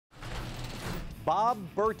Bob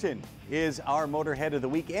Burton is our Motorhead of the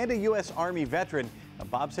Week and a U.S. Army veteran.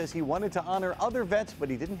 Bob says he wanted to honor other vets, but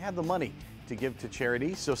he didn't have the money to give to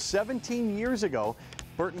charity. So 17 years ago,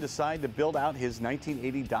 Burton decided to build out his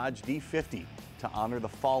 1980 Dodge D50 to honor the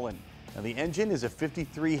fallen. Now, the engine is a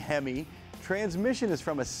 53 Hemi. Transmission is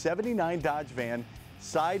from a 79 Dodge van.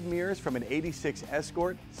 Side mirrors from an 86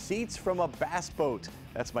 Escort. Seats from a bass boat.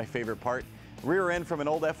 That's my favorite part. Rear end from an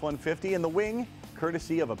old F-150, and the wing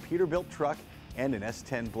courtesy of a Peterbilt truck and an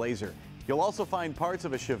S10 Blazer. You'll also find parts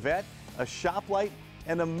of a Chevette, a shop light,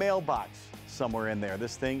 and a mailbox somewhere in there.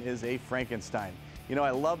 This thing is a Frankenstein. You know,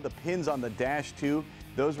 I love the pins on the dash too.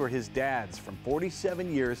 Those were his dad's from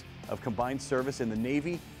 47 years of combined service in the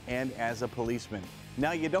Navy and as a policeman.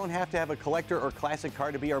 Now, you don't have to have a collector or classic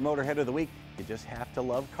car to be our Motorhead of the Week. You just have to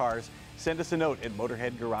love cars. Send us a note at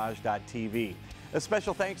motorheadgarage.tv. A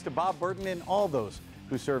special thanks to Bob Burton and all those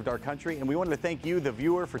who served our country. And we wanted to thank you, the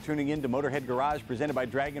viewer, for tuning in to Motorhead Garage, presented by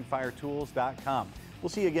DragonfireTools.com. We'll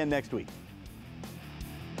see you again next week.